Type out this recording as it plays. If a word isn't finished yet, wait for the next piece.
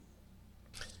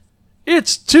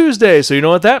It's Tuesday, so you know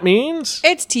what that means.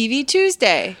 It's TV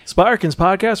Tuesday. Spirekin's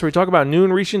podcast where we talk about new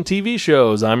and recent TV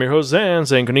shows. I'm your host, Zan,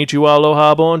 saying konnichiwa,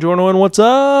 aloha, buongiorno, and what's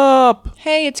up?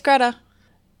 Hey, it's Greta.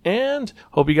 And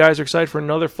hope you guys are excited for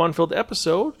another fun-filled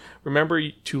episode. Remember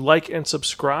to like and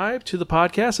subscribe to the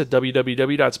podcast at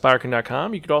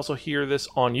www.spirekin.com. You could also hear this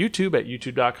on YouTube at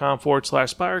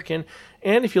youtube.com/Spirekin.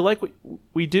 And if you like what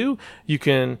we do, you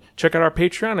can check out our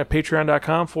Patreon at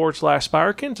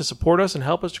patreon.com/Spirekin to support us and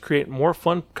help us to create more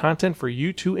fun content for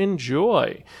you to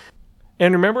enjoy.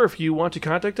 And remember, if you want to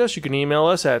contact us, you can email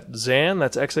us at Zan,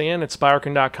 that's X-A-N, at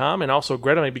Spirekin.com. And also,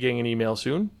 Greta may be getting an email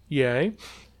soon. Yay.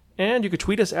 And you could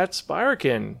tweet us at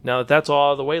Spirekin. Now that that's all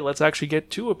out of the way, let's actually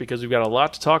get to it because we've got a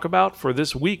lot to talk about for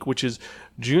this week, which is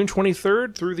June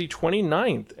 23rd through the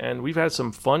 29th. And we've had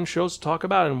some fun shows to talk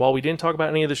about. And while we didn't talk about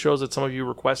any of the shows that some of you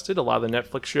requested, a lot of the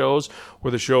Netflix shows or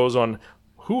the shows on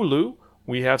Hulu,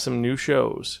 we have some new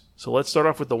shows. So let's start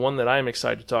off with the one that I'm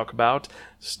excited to talk about.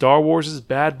 Star Wars'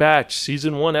 Bad Batch,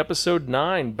 Season 1, Episode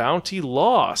 9, Bounty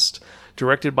Lost.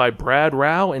 Directed by Brad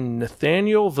Rao and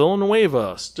Nathaniel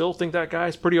Villanueva. Still think that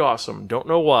guy's pretty awesome. Don't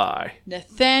know why.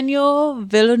 Nathaniel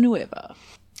Villanueva.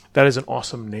 That is an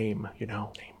awesome name,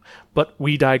 But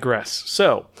we digress.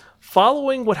 So,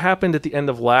 following what happened at the end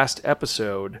of last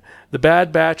episode, the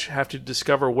Bad Batch have to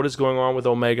discover what is going on with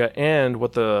Omega and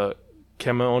what the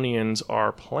Kaminoans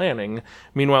are planning.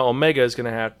 Meanwhile, Omega is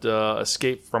going to have to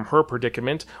escape from her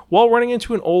predicament while running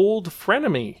into an old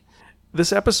frenemy.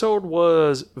 This episode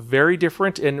was very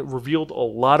different and revealed a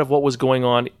lot of what was going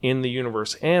on in the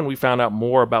universe, and we found out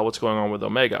more about what's going on with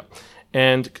Omega.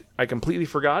 And I completely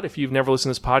forgot, if you've never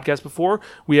listened to this podcast before,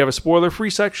 we have a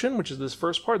spoiler-free section, which is this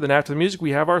first part. Then after the music,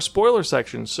 we have our spoiler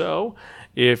section. So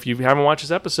if you haven't watched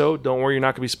this episode, don't worry, you're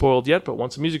not going to be spoiled yet, but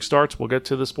once the music starts, we'll get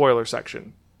to the spoiler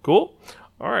section. Cool?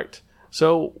 All right.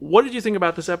 So what did you think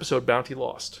about this episode, Bounty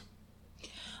Lost?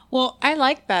 Well, I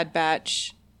like Bad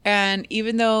Batch. And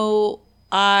even though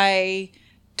I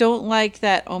don't like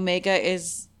that Omega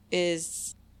is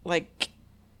like,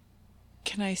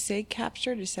 can I say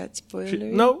captured? Is that spoiler?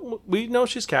 No, we know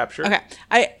she's captured. Okay.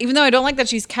 Even though I don't like that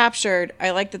she's captured, I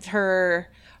like that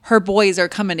her boys are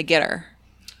coming to get her.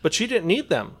 But she didn't need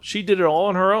them. She did it all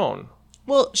on her own.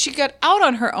 Well, she got out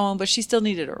on her own, but she still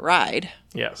needed a ride.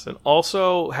 Yes, and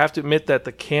also have to admit that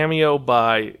the cameo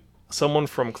by someone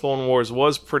from Clone Wars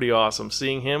was pretty awesome.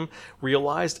 Seeing him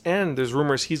realized, and there's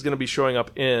rumors he's going to be showing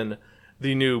up in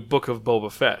the new Book of Boba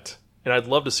Fett. And I'd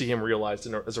love to see him realized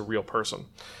as a real person.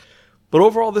 But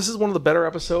overall, this is one of the better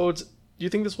episodes. Do you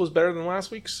think this was better than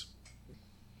last week's?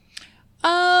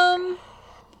 I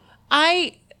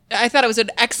thought it was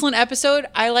an excellent episode.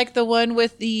 I like the one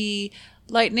with the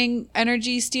lightning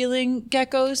energy stealing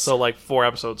geckos. So like 4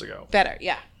 episodes ago. Better,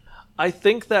 yeah. I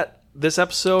think that this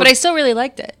episode... But I still really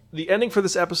liked it. The ending for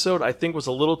this episode, I think, was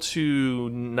a little too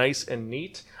nice and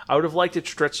neat. I would have liked it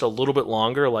stretched a little bit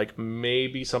longer, like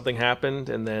maybe something happened,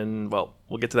 and then, well,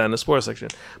 we'll get to that in the spoiler section.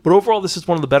 But overall, this is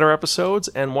one of the better episodes,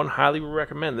 and one highly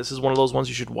recommend. This is one of those ones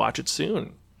you should watch it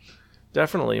soon.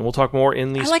 Definitely, and we'll talk more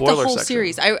in the spoiler section. I like the whole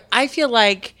series. I feel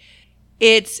like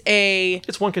it's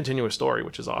one continuous story,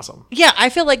 which is awesome. Yeah, I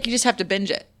feel like you just have to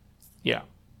binge it. Yeah.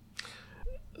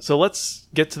 So let's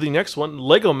get to the next one.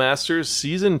 Lego Masters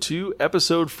Season 2,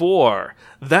 Episode 4.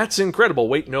 That's incredible.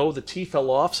 Wait, no, the T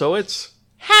fell off, so it's...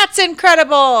 Hat's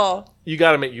incredible! You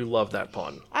gotta admit, you love that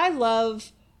pun. I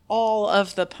love all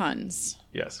of the puns.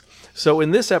 Yes. So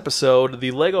in this episode, the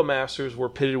Lego Masters were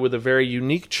pitted with a very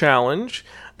unique challenge.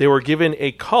 They were given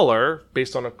a color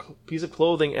based on a piece of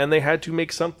clothing, and they had to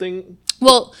make something...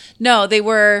 Well, no, they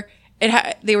were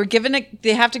given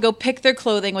they have to go pick their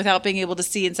clothing without being able to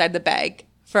see inside the bag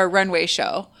for a runway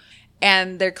show.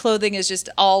 And their clothing is just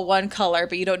all one color,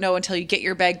 but you don't know until you get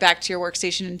your bag back to your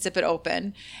workstation and zip it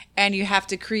open. And you have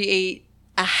to create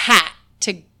a hat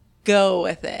to go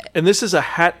with it. And this is a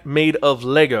hat made of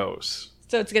Legos.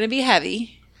 So it's going to be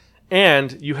heavy.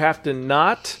 And you have to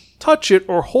not touch it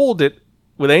or hold it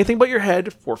with anything but your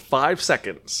head for 5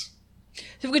 seconds.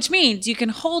 Which means you can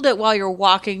hold it while you're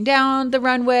walking down the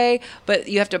runway, but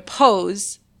you have to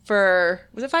pose for,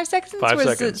 was it 5 seconds? 5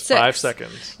 seconds. 5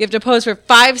 seconds. You have to pose for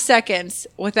 5 seconds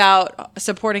without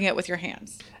supporting it with your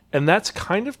hands. And that's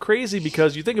kind of crazy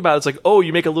because you think about it, it's like, oh,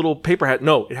 you make a little paper hat.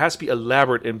 No, it has to be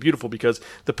elaborate and beautiful because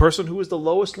the person who is the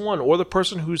lowest one or the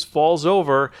person who falls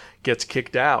over gets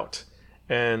kicked out.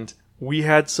 And we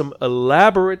had some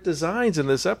elaborate designs in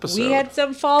this episode. We had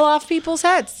some fall off people's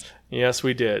heads. Yes,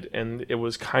 we did. And it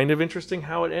was kind of interesting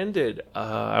how it ended.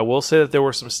 I will say that there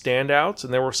were some standouts,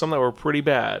 and there were some that were pretty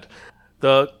bad.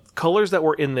 The colors that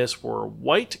were in this were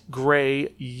white,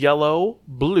 gray, yellow,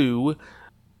 blue,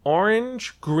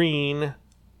 orange, green,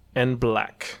 and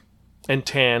black and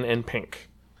tan and pink.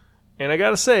 And I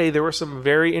gotta say, there were some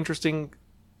very interesting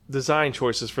design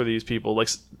choices for these people. Like,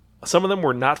 some of them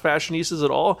were not fashionistas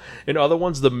at all, and other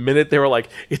ones, the minute they were like,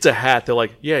 it's a hat, they're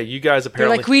like, yeah, you guys They're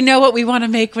apparently... like, we know what we want to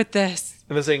make with this.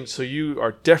 And they're saying, so you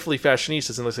are definitely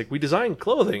fashionistas. And it's like, we design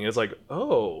clothing. And it's like,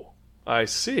 oh, I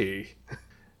see.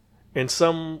 And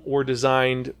some were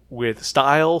designed with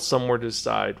style. Some were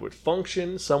designed with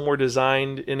function. Some were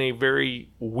designed in a very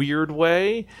weird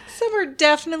way. Some are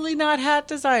definitely not hat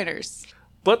designers.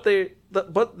 But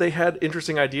they had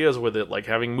interesting ideas with it, like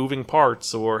having moving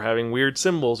parts or having weird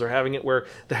symbols or having it where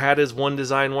the hat is one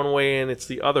design one way and it's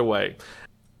the other way.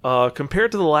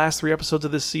 Compared to the last 3 episodes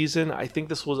of this season, I think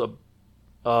this was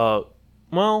the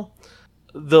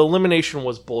elimination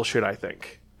was bullshit, I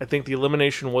think. I think the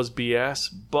elimination was BS,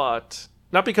 but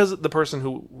not because the person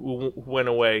who went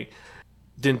away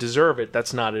didn't deserve it.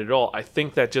 That's not it at all. I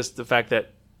think that just the fact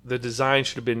that the design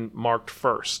should have been marked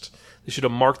first. They should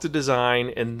have marked the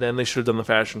design, and then they should have done the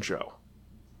fashion show.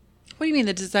 What do you mean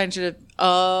the design should have...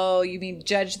 Oh, you mean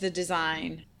judge the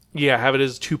design. Yeah, have it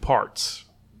as 2 parts.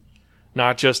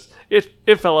 Not just,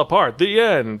 it fell apart, the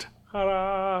end.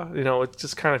 Ta-da! You know, it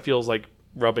just kind of feels like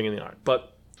rubbing in the eye.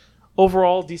 But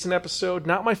overall, decent episode.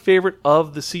 Not my favorite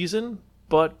of the season,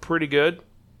 but pretty good.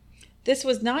 This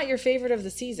was not your favorite of the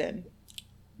season.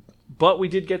 But we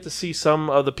did get to see some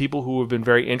of the people who have been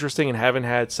very interesting and haven't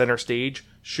had center stage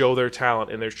show their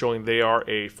talent, and they're showing they are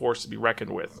a force to be reckoned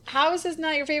with. How is this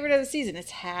not your favorite of the season? It's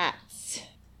hats.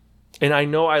 And I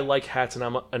know I like hats,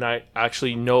 and I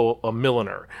actually know a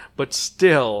milliner. But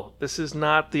still, this is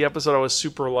not the episode I was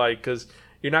super like, because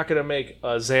you're not going to make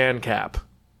a Zan cap.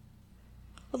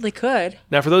 Well, they could.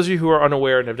 Now, for those of you who are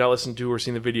unaware and have not listened to or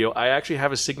seen the video, I actually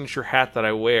have a signature hat that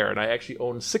I wear, and I actually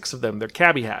own 6 of them. They're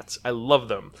cabbie hats. I love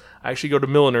them. I actually go to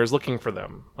milliners looking for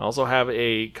them. I also have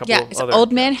a couple of it's other... an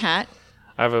old man hat.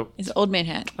 It's an old man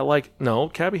hat.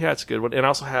 Cabbie hat's a good one. And I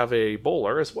also have a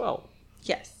bowler as well.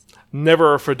 Yes.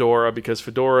 Never a fedora, because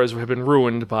fedoras have been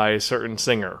ruined by a certain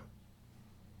singer.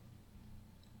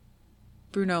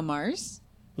 Bruno Mars?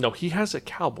 No, he has a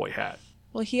cowboy hat.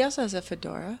 Well, he also has a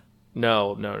fedora.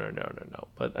 No.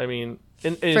 But I mean,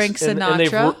 Frank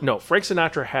Sinatra. Frank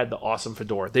Sinatra had the awesome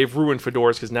fedora. They've ruined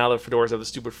fedoras because now the fedoras have the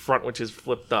stupid front, which is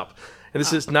flipped up. And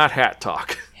this is not hat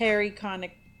talk. Harry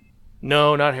Connick.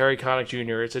 No, not Harry Connick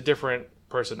Jr. It's a different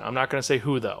person. I'm not going to say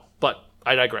who though. But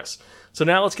I digress. So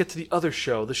now let's get to the other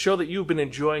show, the show that you've been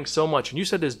enjoying so much, and you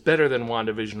said is better than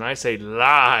WandaVision. And I say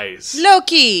lies.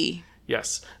 Loki.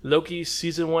 Yes, Loki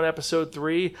Season 1, Episode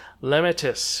 3,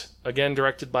 Lemitus, again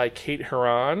directed by Kate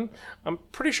Herron. I'm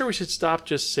pretty sure we should stop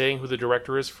just saying who the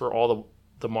director is for all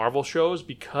the Marvel shows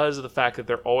because of the fact that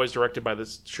they're always directed by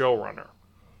this showrunner.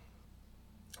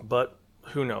 But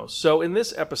who knows? So in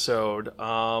this episode,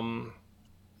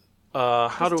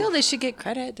 they should get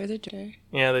credit. They're the director.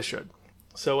 Yeah, they should.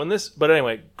 So but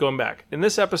anyway, going back. In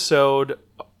this episode,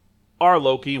 our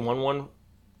Loki,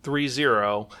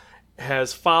 1130,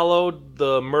 has followed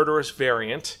the murderous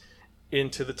variant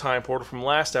into the time portal from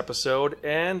last episode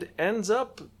and ends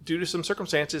up, due to some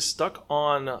circumstances, stuck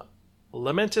on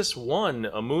Lamentus 1,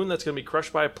 a moon that's going to be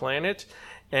crushed by a planet,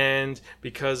 and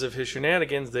because of his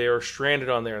shenanigans, they are stranded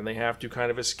on there and they have to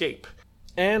kind of escape.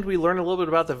 And we learn a little bit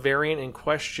about the variant in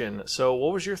question. So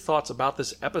what was your thoughts about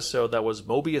this episode that was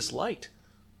Mobius Light?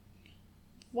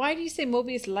 Why do you say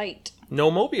Mobius Light?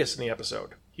 No Mobius in the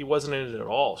episode. He wasn't in it at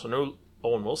all, so no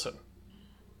Owen Wilson.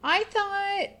 I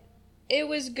thought it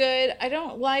was good. I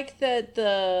don't like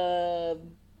the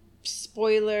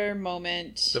spoiler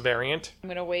moment. The variant? I'm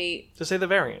going to wait. To say the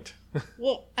variant.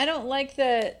 Well, I don't like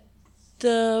that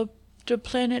the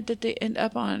planet that they end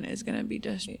up on is going to be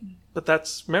destroyed. But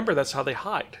that's how they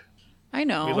hide. I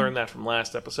know. We learned that from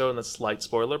last episode, and that's a slight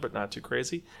spoiler, but not too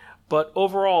crazy. But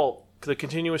overall, the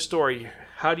continuous story,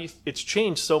 it's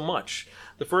changed so much.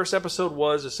 The first episode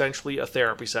was essentially a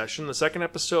therapy session. The second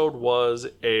episode was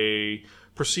a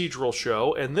procedural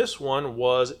show, and this one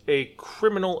was a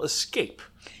criminal escape.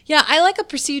 Yeah, I like a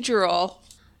procedural.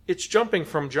 It's jumping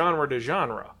from genre to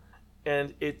genre,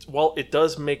 and while it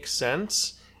does make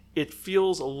sense, it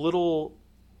feels a little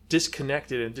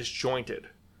disconnected and disjointed.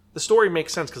 The story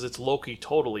makes sense because it's Loki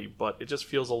totally, but it just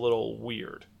feels a little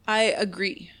weird. I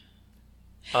agree.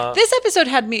 This episode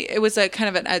it was a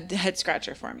kind of a head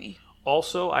scratcher for me.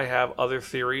 Also, I have other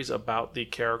theories about the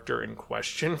character in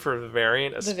question for the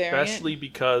variant, especially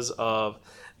because of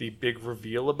the big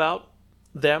reveal about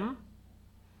them.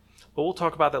 But we'll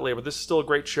talk about that later. But this is still a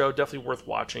great show, definitely worth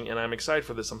watching, and I'm excited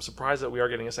for this. I'm surprised that we are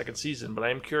getting a second season, but I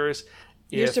am curious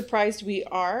You're surprised we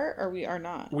are, or we are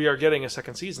not? We are getting a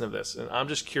second season of this, and I'm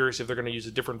just curious if they're going to use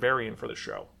a different variant for the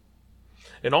show.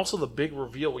 And also the big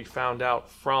reveal we found out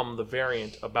from the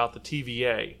variant about the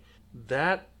TVA.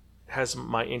 That has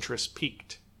my interest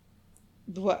piqued.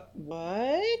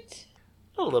 What?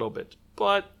 A little bit.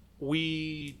 But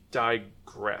we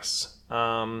digress.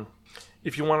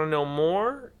 If you want to know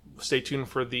more, stay tuned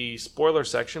for the spoiler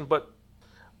section. But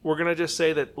we're going to just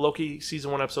say that Loki Season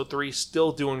 1, Episode 3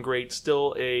 still doing great.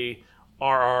 Still a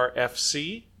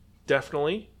RRFC.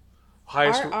 Definitely.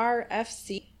 Highest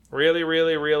RRFC. Really,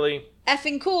 really, really.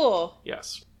 Effing cool.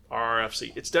 Yes.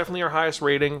 RRFC. It's definitely our highest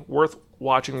rating. Worth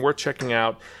watching, worth checking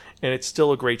out. And it's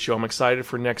still a great show. I'm excited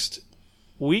for next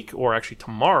week, or actually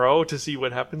tomorrow, to see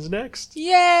what happens next.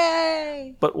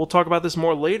 Yay! But we'll talk about this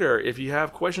more later. If you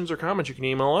have questions or comments, you can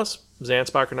email us,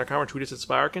 zanspirekin.com, or tweet us at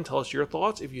Spirekin. Tell us your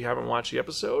thoughts if you haven't watched the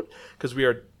episode, because we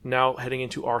are now heading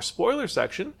into our spoiler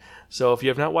section. So if you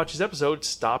have not watched this episode,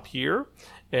 stop here.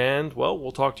 And, well,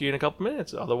 we'll talk to you in a couple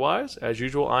minutes. Otherwise, as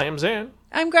usual, I am Zan.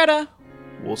 I'm Greta.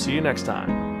 We'll see you next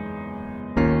time.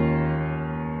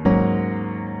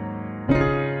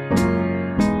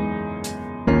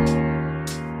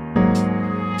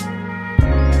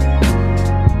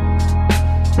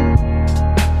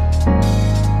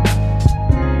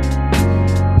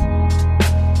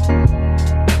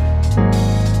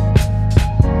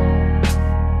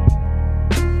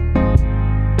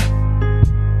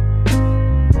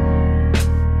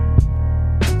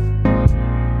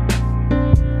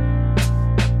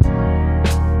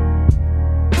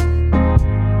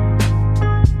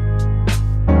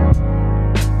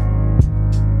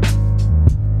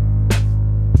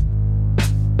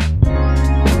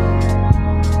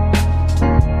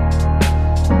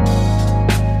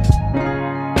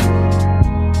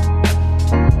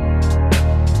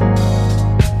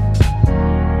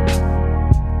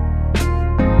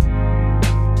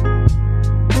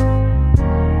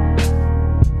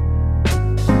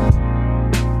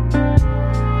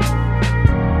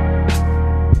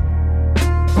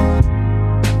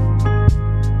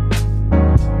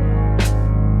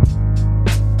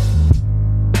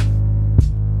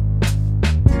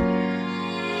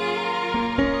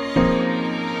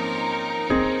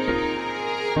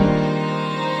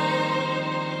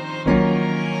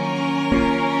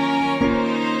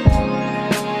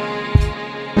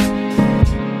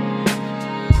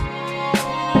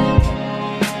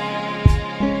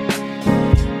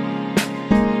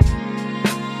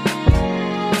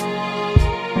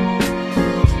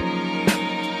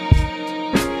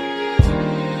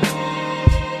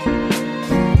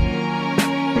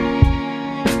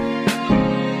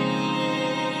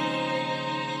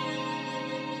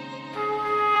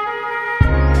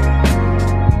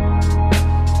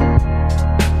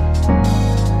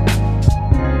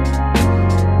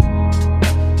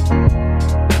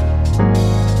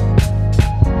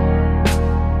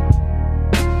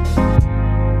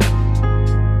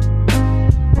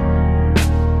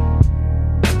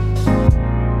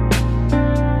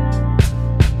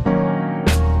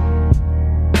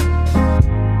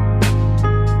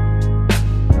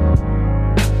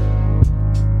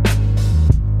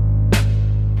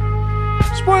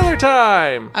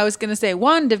 Time. I was going to say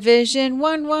one division.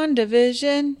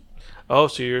 Oh,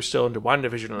 so you're still into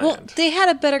WandaVision land. Well, they had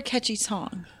a better catchy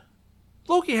song.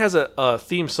 Loki has a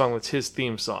theme song that's his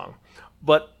theme song.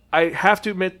 But I have to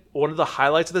admit, one of the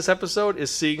highlights of this episode is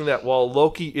seeing that while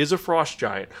Loki is a frost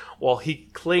giant, while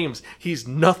he claims he's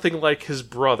nothing like his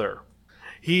brother,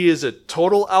 he is a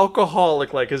total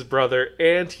alcoholic like his brother,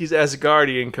 and he's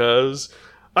Asgardian because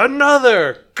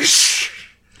another.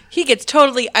 He gets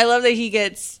totally. I love that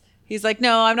he's like,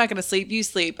 no, I'm not going to sleep. You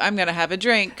sleep. I'm going to have a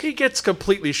drink. He gets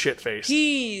completely shit-faced.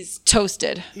 He's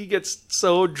toasted. He gets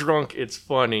so drunk, it's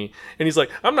funny. And he's like,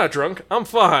 I'm not drunk. I'm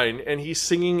fine. And he's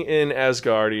singing in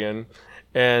Asgardian.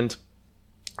 And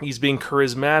he's being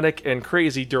charismatic and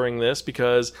crazy during this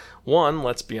because, one,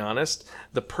 let's be honest,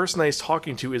 the person that he's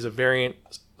talking to is a variant,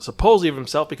 supposedly of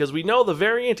himself, because we know the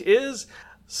variant is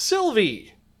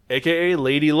Sylvie, a.k.a.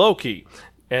 Lady Loki.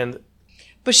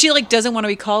 But she doesn't want to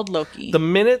be called Loki. The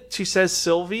minute she says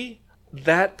Sylvie,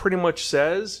 that pretty much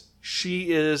says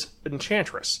she is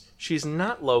Enchantress. She's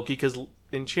not Loki because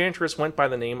Enchantress went by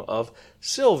the name of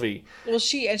Sylvie. Well,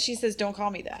 she says, don't call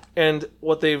me that. And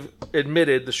what they've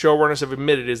admitted, the showrunners have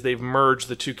admitted, is they've merged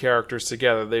the two characters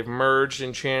together. They've merged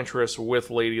Enchantress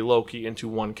with Lady Loki into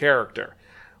one character,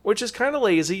 which is kind of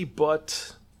lazy,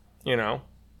 but,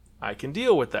 I can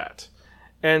deal with that.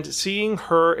 And seeing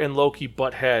her and Loki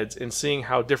butt heads and seeing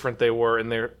how different they were in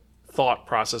their thought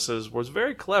processes was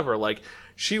very clever.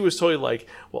 She was totally like,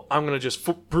 well, I'm going to just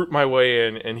brute my way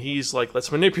in. And he's like,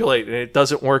 let's manipulate. And it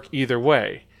doesn't work either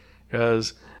way.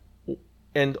 Because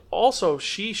And also,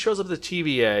 she shows up at the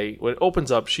TVA. When it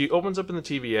opens up, she opens up in the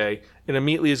TVA and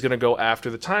immediately is going to go after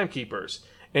the timekeepers.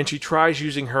 And she tries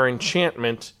using her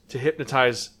enchantment to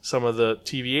hypnotize some of the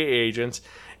TVA agents.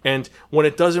 And when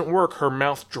it doesn't work, her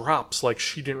mouth drops like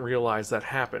she didn't realize that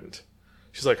happened.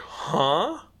 She's like,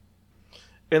 huh?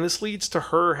 And this leads to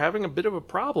her having a bit of a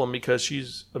problem because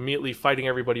she's immediately fighting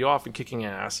everybody off and kicking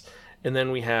ass. And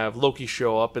then we have Loki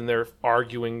show up and they're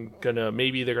arguing,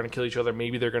 maybe they're going to kill each other,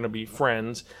 maybe they're going to be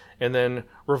friends. And then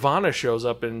Ravonna shows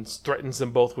up and threatens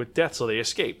them both with death, so they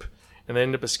escape. And they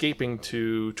end up escaping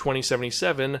to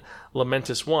 2077,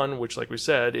 Lamentis 1, which, like we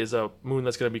said, is a moon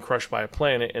that's going to be crushed by a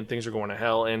planet and things are going to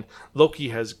hell. And Loki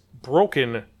has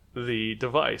broken the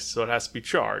device, so it has to be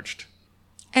charged.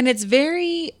 And it's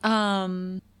very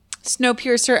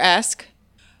Snowpiercer-esque.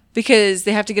 Because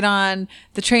they have to get on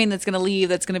the train that's going to leave,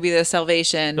 that's going to be their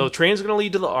salvation. No, the train's going to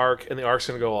lead to the Ark, and the Ark's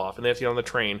going to go off, and they have to get on the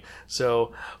train.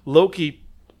 So Loki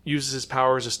uses his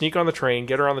powers to sneak on the train,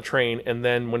 get her on the train, and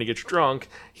then when he gets drunk,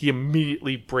 he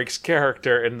immediately breaks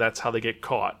character, and that's how they get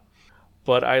caught.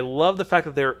 But I love the fact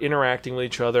that they're interacting with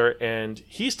each other, and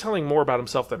he's telling more about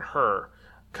himself than her,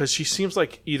 because she seems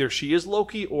like either she is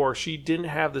Loki or she didn't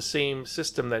have the same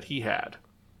system that he had.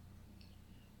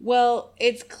 Well,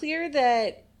 it's clear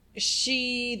that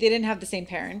they didn't have the same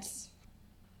parents.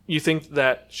 You think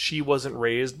that she wasn't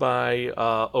raised by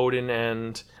Odin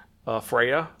and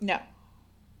Freya? No.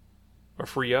 Or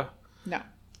Freya? No.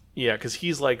 Yeah, because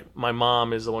he's like, my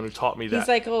mom is the one who taught me that. He's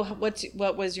like, oh,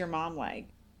 what was your mom like?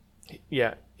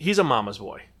 Yeah, he's a mama's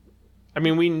boy. I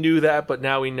mean, we knew that, but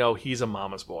now we know he's a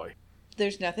mama's boy.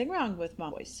 There's nothing wrong with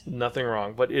mom boys. Nothing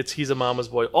wrong, but he's a mama's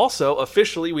boy. Also,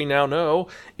 officially, we now know,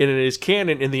 and it is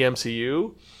canon in the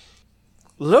MCU,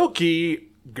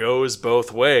 Loki goes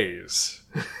both ways.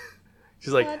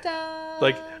 She's like,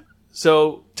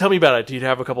 so tell me about it. Do you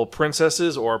have a couple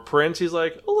princesses or a prince? He's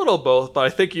like, a little both, but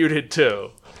I think you did too.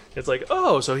 It's like,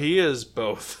 oh, so he is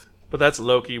both. But that's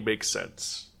Loki, makes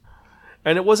sense.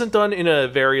 And it wasn't done in a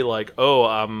very like,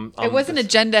 it wasn't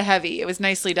agenda heavy. It was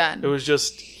nicely done. It was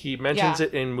just, he mentions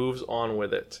it and moves on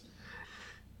with it.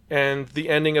 And the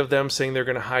ending of them saying they're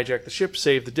going to hijack the ship,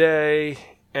 save the day,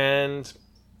 and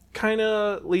kind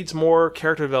of leads more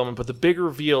character development. But the big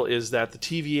reveal is that the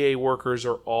TVA workers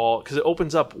are all, because it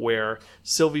opens up where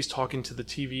Sylvie's talking to the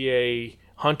TVA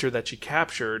hunter that she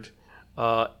captured.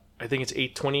 I think it's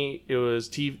 820. It was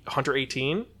Hunter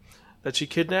 18 that she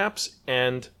kidnaps,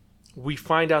 and we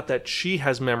find out that she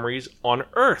has memories on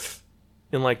Earth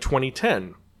in like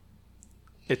 2010.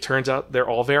 It turns out they're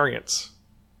all variants.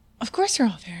 Of course they're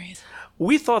all variants.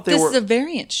 We thought this is a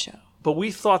variant show. But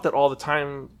we thought that all the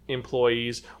time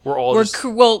employees were all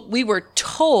we were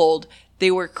told they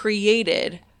were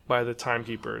created by the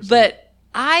timekeepers. But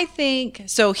I think,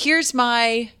 so here's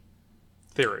my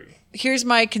theory. Here's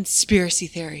my conspiracy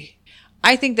theory.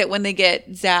 I think that when they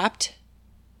get zapped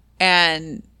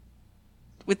and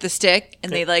with the stick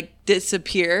and they like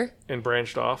disappear and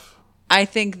branched off, I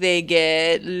think they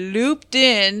get looped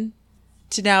in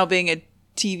to now being a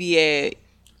TVA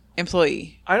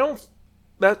employee.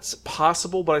 That's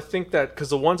possible, but I think that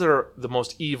because the ones that are the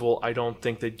most evil, I don't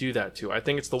think they do that to. I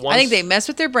think it's the ones. I think they mess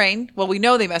with their brain. Well, we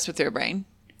know they mess with their brain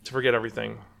to forget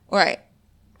everything. Right.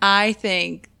 I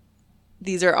think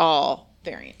these are all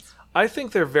variants. I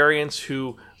think they're variants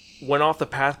who went off the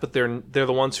path, but they're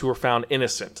the ones who were found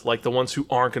innocent, like the ones who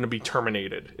aren't going to be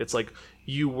terminated. It's like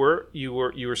you were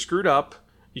screwed up.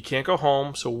 You can't go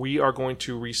home, so we are going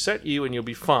to reset you, and you'll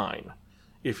be fine.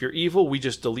 If you're evil, we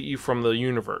just delete you from the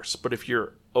universe. But if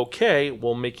you're okay,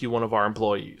 we'll make you one of our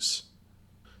employees.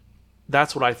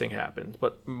 That's what I think happened.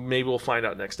 But maybe we'll find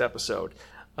out next episode.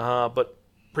 But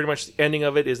pretty much the ending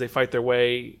of it is they fight their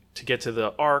way to get to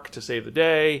the Ark to save the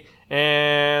day.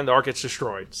 And the Ark gets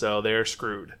destroyed. So they're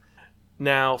screwed.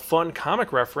 Now, fun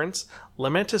comic reference.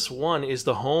 Lamentis 1 is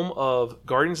the home of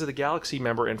Guardians of the Galaxy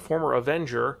member and former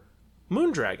Avenger,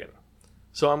 Moondragon.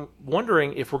 So I'm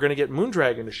wondering if we're going to get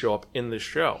Moondragon to show up in this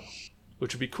show,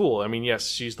 which would be cool. I mean, yes,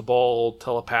 she's the bald,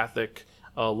 telepathic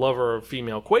lover of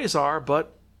female Quasar,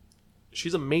 but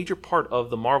she's a major part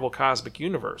of the Marvel Cosmic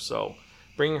Universe, so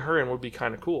bringing her in would be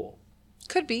kind of cool.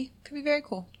 Could be very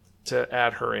cool. To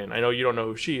add her in. I know you don't know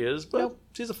who she is, but nope.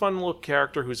 She's a fun little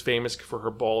character who's famous for her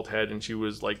bald head, and she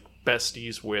was like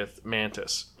besties with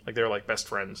Mantis. Like they're like best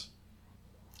friends.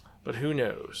 But who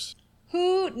knows?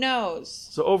 Who knows?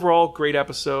 So overall, great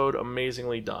episode,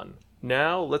 amazingly done.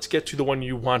 Now, let's get to the one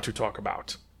you want to talk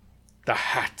about. The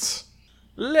hats.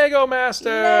 Lego Master!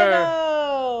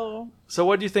 Lego! So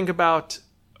what do you think about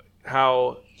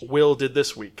how Will did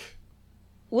this week?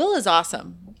 Will is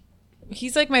awesome.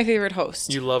 He's like my favorite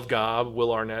host. You love Gob,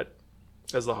 Will Arnett.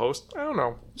 as the host. I don't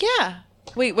know. Yeah.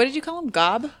 Wait, what did you call him?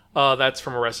 Gob? That's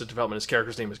from Arrested Development. His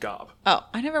character's name is Gob. Oh,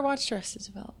 I never watched Arrested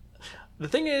Development. The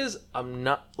thing is, I'm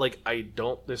not like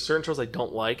there's certain shows I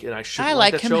don't like, and I should. I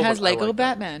like him as Lego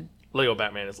Batman. Lego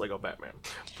Batman is Lego Batman,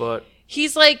 but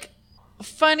he's like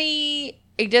funny.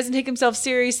 He doesn't take himself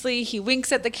seriously. He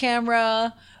winks at the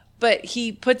camera, but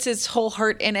he puts his whole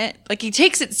heart in it. Like he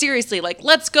takes it seriously. Like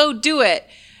let's go do it.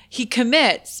 He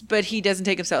commits, but he doesn't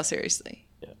take himself seriously.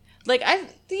 Yeah. Like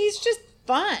he's just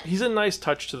fun. He's a nice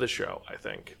touch to the show, I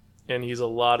think, and he's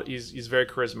very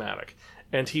charismatic.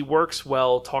 And he works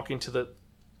well talking to the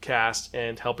cast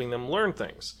and helping them learn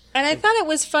things. And I thought it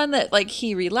was fun that like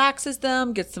he relaxes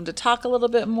them, gets them to talk a little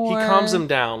bit more. He calms them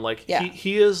down. Like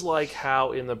he is like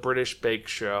how in the British Bake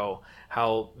Show,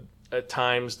 how at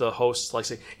times the hosts like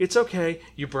say, "It's okay,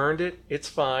 you burned it, it's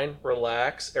fine,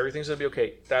 relax, everything's gonna be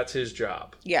okay." That's his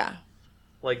job. Yeah.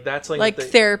 Like that's like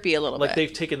therapy a little bit. Like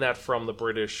they've taken that from the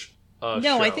British No,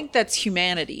 show. I think that's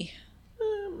humanity.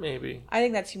 Maybe. I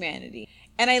think that's humanity.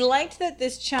 And I liked that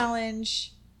this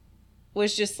challenge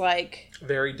was just like...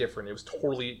 very different. It was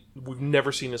totally... we've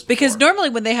never seen this before. Because normally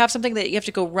when they have something that you have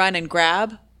to go run and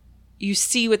grab, you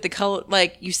see what the color...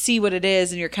 like, you see what it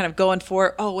is and you're kind of going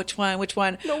for, oh, which one?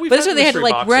 No, but this one they had to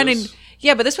like run and...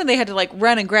 yeah, but this one they had to like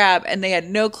run and grab and they had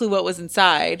no clue what was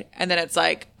inside. And then it's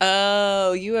like,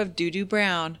 oh, you have doo-doo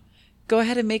brown. Go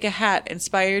ahead and make a hat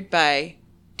inspired by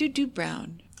doo-doo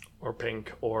brown. Or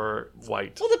pink or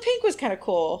white. Well, the pink was kind of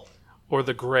cool. Or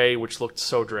the gray, which looked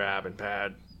so drab and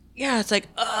bad. Yeah, it's like,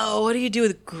 oh, what do you do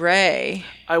with gray?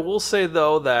 I will say,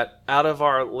 though, that out of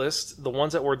our list, the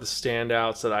ones that were the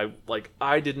standouts that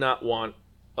I did not want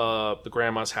the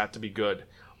grandma's hat to be good.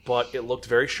 But it looked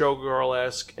very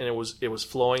showgirl-esque, and it was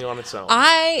flowing on its own.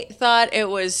 I thought it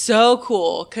was so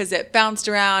cool because it bounced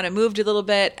around and moved a little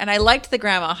bit, and I liked the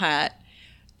grandma hat.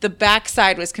 The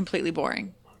backside was completely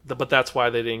boring. But that's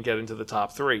why they didn't get into the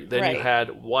top three. Then you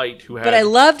had White, who had... but I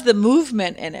loved the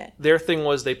movement in it. Their thing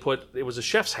was it was a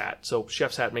chef's hat, so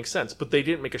chef's hat makes sense. But they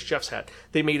didn't make a chef's hat.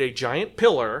 They made a giant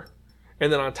pillar,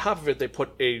 and then on top of it, they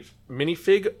put a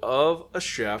minifig of a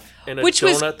chef and a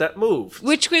donut that moved.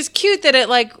 Which was cute that it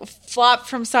like flopped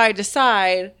from side to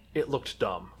side. It looked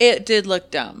dumb. It did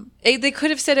look dumb. They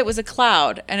could have said it was a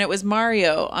cloud, and it was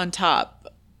Mario on top,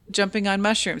 jumping on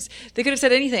mushrooms. They could have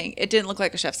said anything. It didn't look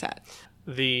like a chef's hat.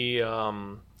 The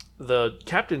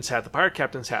captain's hat, the pirate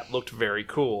captain's hat, looked very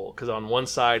cool because on one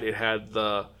side it had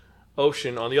the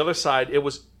ocean, on the other side it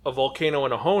was a volcano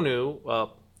and a Honu,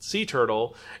 sea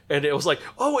turtle, and it was like,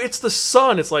 oh, it's the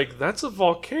sun. It's like, that's a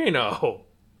volcano.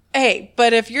 Hey,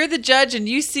 but if you're the judge and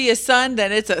you see a sun,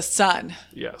 then it's a sun.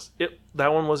 Yes,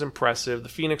 that one was impressive. The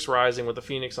Phoenix Rising with the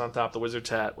Phoenix on top, the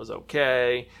wizard's hat was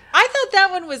okay. I thought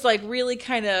that one was like really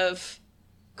kind of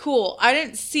cool. I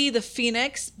didn't see the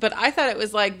Phoenix, but I thought it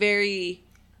was like very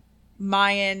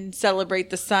Mayan, celebrate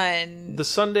the sun. The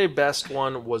Sunday best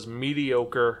one was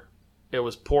mediocre. It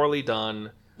was poorly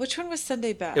done. Which one was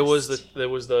Sunday best? It was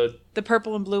the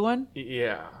purple and blue one?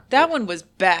 Yeah. That one was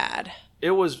bad.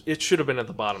 It should have been at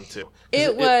the bottom too.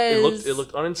 It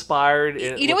looked uninspired.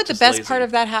 And you know what the best part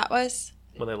of that hat was?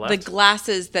 When they left? The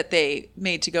glasses that they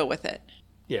made to go with it.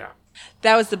 Yeah.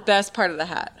 That was the best part of the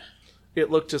hat. It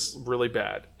looked just really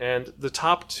bad. And the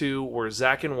top two were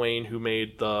Zach and Wayne, who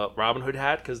made the Robin Hood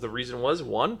hat, because the reason was,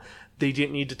 one, they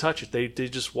didn't need to touch it. They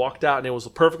just walked out, and it was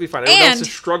perfectly fine. Everyone else is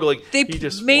struggling. They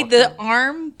made the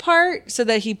arm part so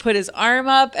that he put his arm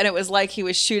up, and it was like he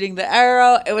was shooting the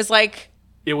arrow. It was like...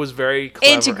 it was very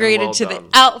clever integrated and to done.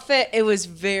 The outfit. It was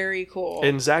very cool.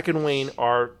 And Zach and Wayne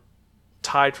are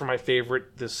tied for my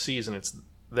favorite this season. It's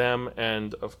them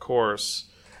and, of course...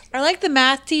 I like the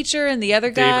math teacher and the other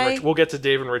guy. We'll get to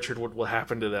Dave and Richard, what will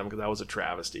happen to them, because that was a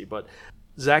travesty. But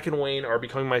Zach and Wayne are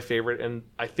becoming my favorite, and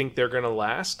I think they're going to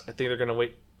last. I think they're going to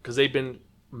wait, because they've been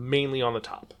mainly on the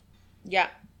top. Yeah.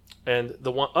 And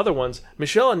the other ones,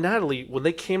 Michelle and Natalie, when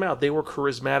they came out, they were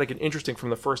charismatic and interesting from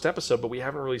the first episode, but we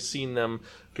haven't really seen them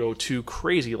go too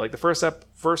crazy. Like the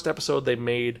first episode, they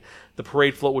made the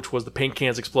parade float, which was the paint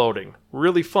cans exploding.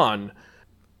 Really fun.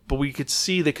 But we could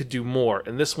see they could do more.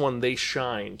 And this one, they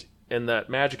shined. And that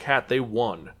magic hat, they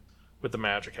won with the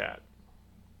magic hat.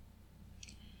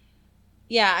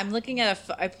 Yeah, I'm looking at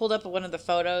I pulled up one of the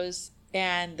photos,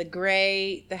 and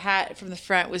the hat from the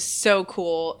front was so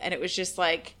cool. And it was just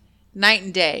like night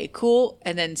and day. Cool,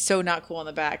 and then so not cool on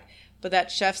the back. But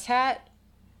that chef's hat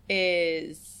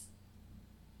they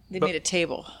made a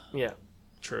table. Yeah,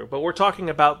 true. But we're talking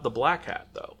about the black hat,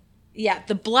 though. Yeah,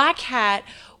 the black hat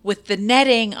with the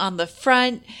netting on the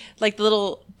front, like the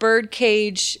little bird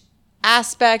cage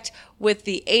aspect, with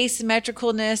the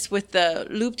asymmetricalness, with the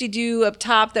loop-de-doo up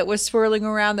top that was swirling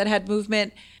around that had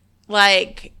movement.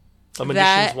 Like, a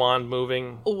magician's wand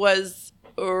moving was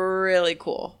really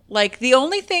cool. Like, the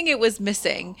only thing it was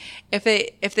missing, if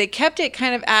they kept it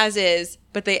kind of as is,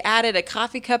 but they added a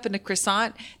coffee cup and a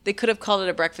croissant, they could have called it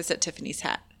a Breakfast at Tiffany's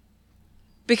hat.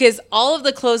 Because all of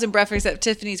the clothes in Breakfast at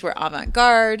Tiffany's were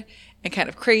avant-garde and kind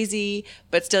of crazy,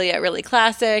 but still yet really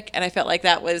classic. And I felt like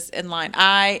that was in line.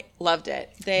 I loved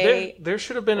it. There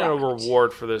should have been a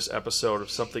reward for this episode of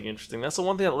something interesting. That's the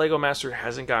one thing that Lego Master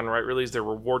hasn't gotten right, really, is their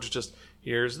rewards just,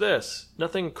 here's this.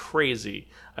 Nothing crazy.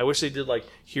 I wish they did like,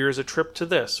 here's a trip to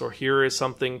this, or here is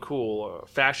something cool, a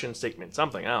fashion statement,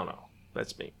 something. I don't know.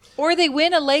 That's me. Or they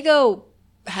win a Lego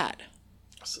hat.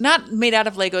 Not made out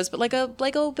of Legos, but like a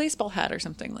Lego baseball hat or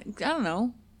something. Like, I don't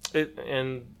know.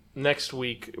 And next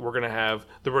week, we're going to have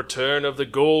the return of the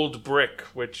gold brick,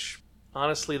 which,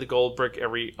 honestly, the gold brick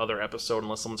every other episode,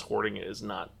 unless someone's hoarding it, is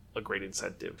not a great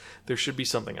incentive. There should be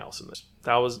something else in this.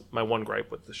 That was my one gripe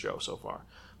with the show so far.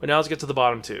 But now let's get to the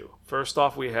bottom two. First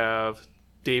off, we have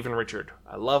Dave and Richard.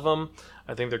 I love them.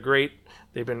 I think they're great.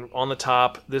 They've been on the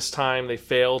top. This time they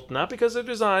failed, not because of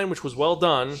design, which was well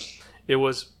done. It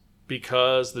was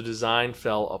because the design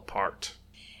fell apart.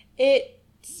 It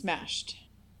smashed.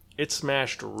 It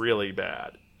smashed really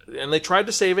bad. And they tried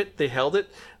to save it. They held it.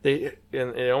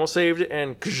 And it almost saved it.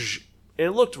 And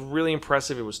it looked really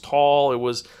impressive. It was tall. It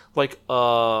was like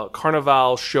a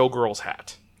Carnival showgirl's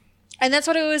hat. And that's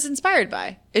what it was inspired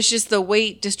by. It's just the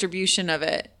weight distribution of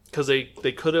it. Because they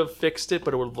could have fixed it,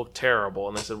 but it would look terrible.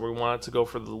 And they said, we wanted to go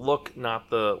for the look, not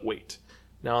the weight.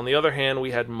 Now, on the other hand,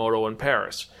 we had Moto and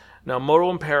Paris. Now, Moto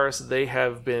and Paris, they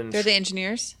have been... They're the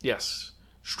engineers? Yes.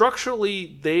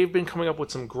 Structurally, they've been coming up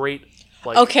with some great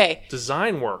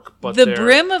design work. But the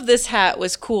brim of this hat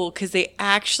was cool because they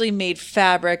actually made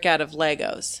fabric out of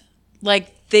Legos.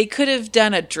 Like, they could have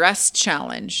done a dress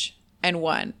challenge and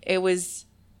won. It was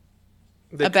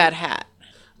bad hat.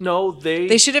 No,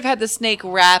 they should have had the snake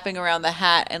wrapping around the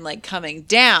hat and, like, coming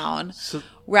down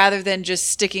rather than just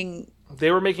sticking... They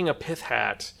were making a pith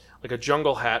hat, like a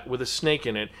jungle hat with a snake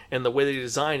in it, and the way they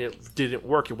designed it didn't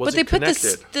work. It wasn't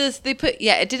connected. It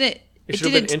didn't. It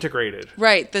should have been integrated.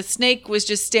 Right. The snake was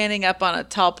just standing up on a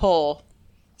tall pole.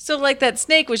 So, like, that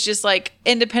snake was just, like,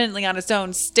 independently on its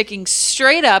own, sticking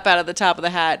straight up out of the top of the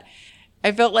hat.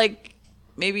 I felt like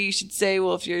maybe you should say,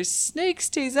 well, if your snake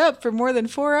stays up for more than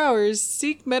 4 hours,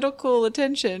 seek medical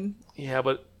attention. Yeah,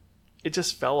 but it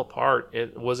just fell apart.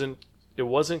 It wasn't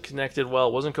connected well.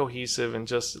 It wasn't cohesive, and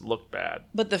just looked bad.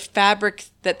 But the fabric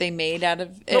that they made out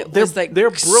of it was like they're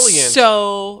brilliant.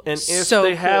 And if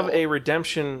they have a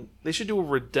redemption, they should do a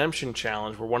redemption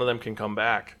challenge where one of them can come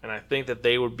back. And I think that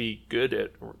they would be good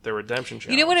at their redemption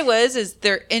challenge. You know what it was? Is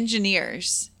they're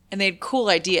engineers and they had cool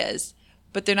ideas,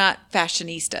 but they're not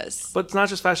fashionistas. But it's not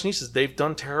just fashionistas. They've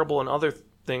done terrible in other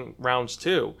rounds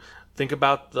too. Think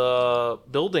about the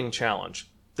building challenge.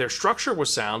 Their structure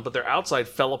was sound, but their outside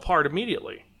fell apart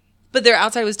immediately. But their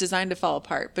outside was designed to fall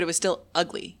apart, but it was still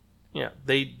ugly. Yeah,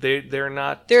 they're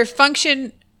not... They're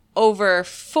function over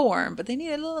form, but they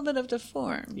need a little bit of the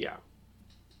form. Yeah.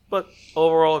 But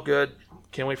overall, good.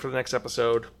 Can't wait for the next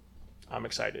episode. I'm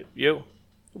excited. You?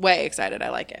 Way excited. I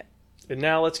like it. And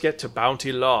now let's get to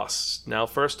Bounty Lost. Now,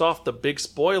 first off, the big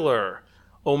spoiler.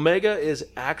 Omega is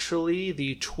actually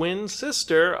the twin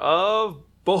sister of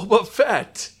Boba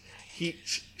Fett.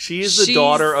 She's the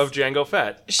daughter of Jango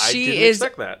Fett. I didn't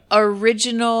expect that.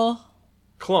 Original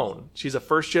clone. She's a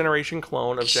first-generation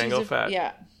clone of Jango Fett.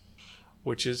 Yeah.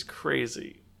 Which is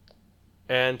crazy.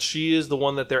 And she is the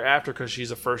one that they're after because she's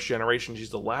a first generation.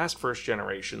 She's the last first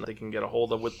generation they can get a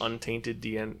hold of with untainted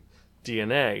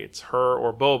DNA. It's her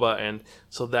or Boba. And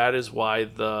so that is why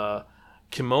the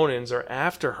Kimonans are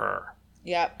after her.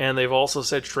 Yeah. And they've also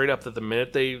said straight up that the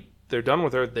minute they're done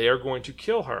with her, they are going to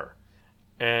kill her.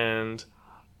 And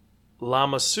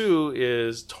Lama Su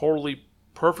is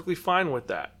perfectly fine with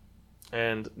that.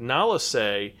 And Nala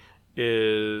Se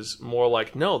is more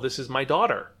like, no, this is my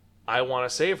daughter. I want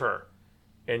to save her.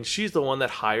 And she's the one that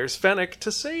hires Fennec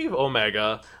to save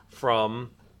Omega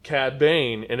from Cad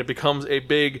Bane. And it becomes a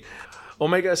big...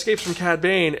 Omega escapes from Cad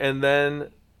Bane, and then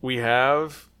we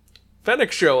have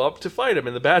Fennec show up to fight him.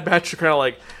 And the Bad Batch are kind of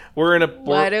like...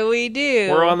 What do we do?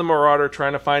 We're on the Marauder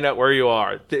trying to find out where you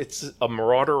are. It's a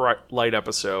Marauder Light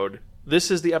episode. This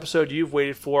is the episode you've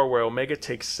waited for where Omega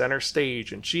takes center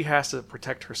stage and she has to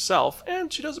protect herself,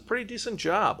 and she does a pretty decent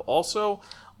job. Also,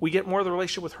 we get more of the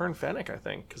relationship with her and Fennec, I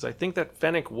think, because I think that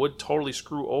Fennec would totally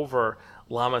screw over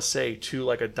Lama Se to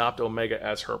adopt Omega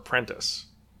as her apprentice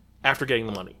after getting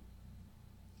the money.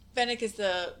 Fennec is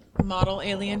the model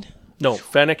alien? No,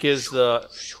 Fennec is the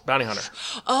bounty hunter.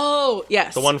 Oh,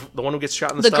 yes. The one who gets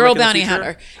shot in the the stomach girl in bounty the future.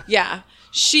 hunter. Yeah.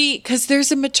 Because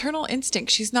there's a maternal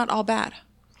instinct. She's not all bad.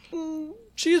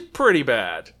 She's pretty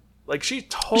bad. Like, she's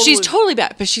totally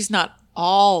bad, but she's not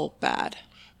all bad.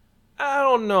 I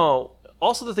don't know.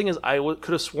 Also, the thing is, I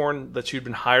could have sworn that she'd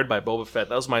been hired by Boba Fett.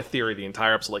 That was my theory the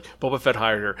entire episode. Like, Boba Fett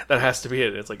hired her. That has to be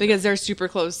it. It's like Because they're super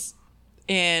close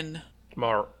in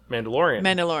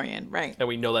Mandalorian. right. And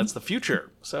we know that's the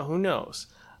future. So who knows?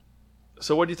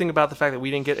 So what do you think about the fact that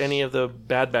we didn't get any of the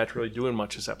Bad Batch really doing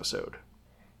much this episode?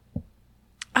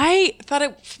 I thought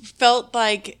it felt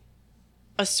like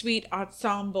a sweet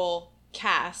ensemble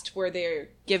cast where they're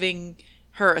giving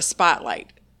her a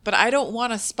spotlight. But I don't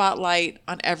want a spotlight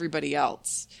on everybody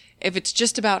else. If it's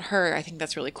just about her, I think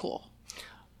that's really cool.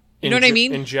 You know what I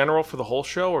mean? In general for the whole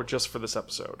show or just for this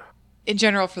episode? In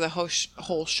general for the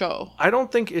whole show. I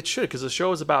don't think it should, because the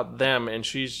show is about them and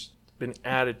she's been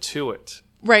added to it.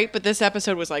 Right, but this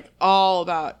episode was like all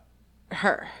about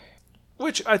her.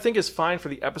 Which I think is fine for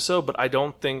the episode, but I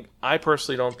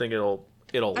personally don't think it'll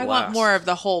last. I want more of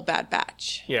the whole Bad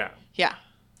Batch. Yeah. Yeah.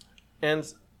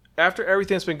 And after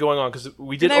everything that's been going on, because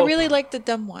we did... And I really like the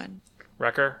dumb one.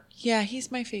 Wrecker? Yeah,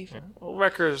 he's my favorite. Yeah. Well,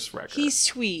 Wrecker's Wrecker. He's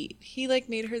sweet. He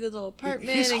made her the little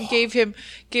apartment He's and gave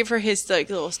her his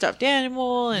little stuffed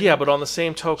animal. And yeah, but on the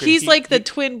same token, he's like the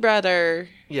twin brother.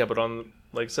 Yeah, but on,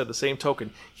 like I said, the same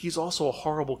token, he's also a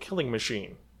horrible killing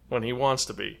machine when he wants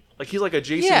to be. Like, he's like a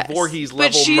Jason Voorhees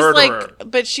level murderer.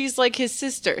 But she's like his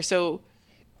sister, so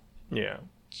yeah,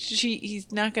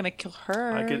 he's not gonna kill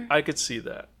her. I could see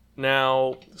that.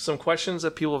 Now, some questions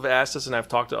that people have asked us, and I've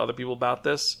talked to other people about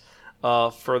this.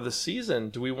 For the season,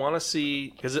 do we want to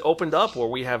see, because it opened up where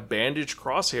we have bandaged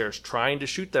Crosshairs trying to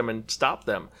shoot them and stop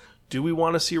them. Do we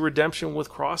want to see redemption with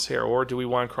Crosshair, or do we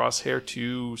want Crosshair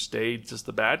to stay just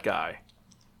the bad guy?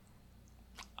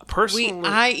 Personally,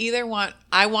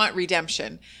 I want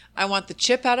redemption. I want the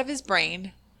chip out of his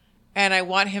brain, and I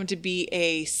want him to be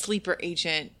a sleeper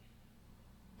agent,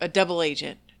 a double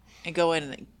agent, and go in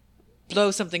and blow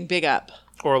something big up.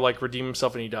 Or like redeem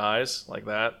himself and he dies, like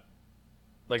that.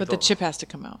 But the chip has to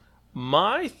come out.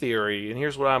 My theory, and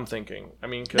here's what I'm thinking. I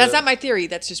mean, that's not my theory.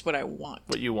 That's just what I want.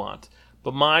 What you want.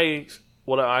 But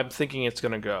what I'm thinking it's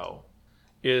going to go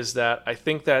is that I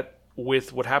think that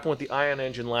with what happened with the ion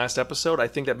engine last episode, I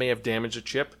think that may have damaged the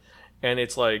chip. And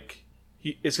it's like,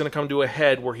 it's going to come to a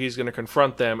head where he's going to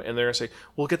confront them and they're going to say,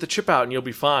 well, get the chip out and you'll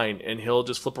be fine. And he'll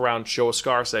just flip around, show a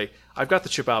scar, say, I've got the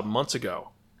chip out months ago.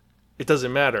 It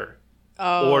doesn't matter.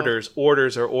 Oh.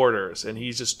 Orders are orders. And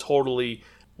he's just totally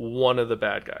one of the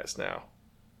bad guys now.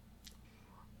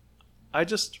 I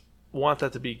just want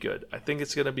that to be good. I think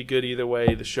it's going to be good either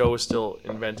way. The show is still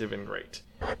inventive and great.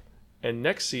 And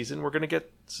next season, we're going to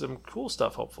get some cool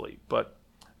stuff, hopefully. But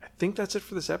I think that's it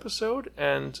for this episode.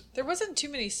 And there wasn't too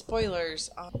many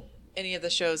spoilers on any of the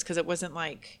shows because it wasn't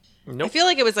like... Nope. I feel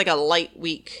like it was like a light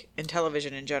week in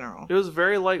television in general. It was a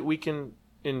very light week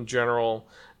in general.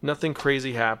 Nothing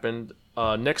crazy happened.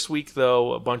 Next week,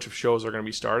 though, a bunch of shows are going to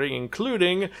be starting,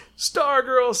 including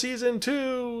Stargirl Season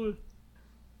 2.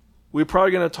 We're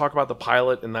probably going to talk about the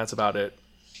pilot, and that's about it.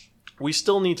 We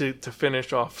still need to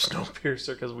finish off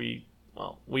Snowpiercer, because we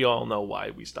all know why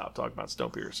we stopped talking about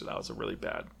Snowpiercer. That was a really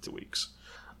bad 2 weeks.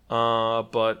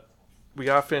 But we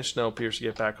got to finish Snowpiercer,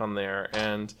 get back on there,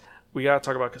 and we got to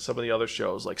talk about some of the other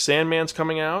shows. Like Sandman's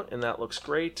coming out, and that looks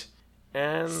great.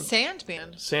 And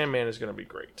Sandman is going to be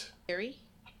great. Scary?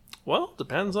 Well,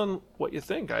 depends on what you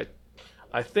think.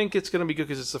 I think it's going to be good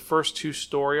because it's the first 2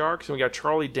 story arcs, and we got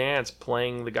Charlie Dance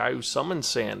playing the guy who summoned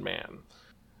Sandman.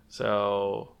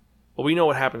 So, well, we know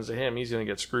what happens to him. He's going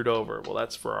to get screwed over. Well,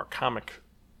 that's for our comic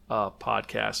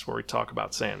podcast where we talk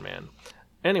about Sandman.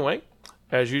 Anyway,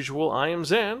 as usual, I am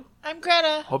Zen. I'm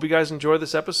Greta. Hope you guys enjoyed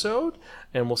this episode,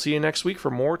 and we'll see you next week for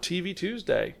more TV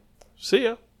Tuesday. See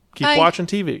ya. Keep watching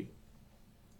TV.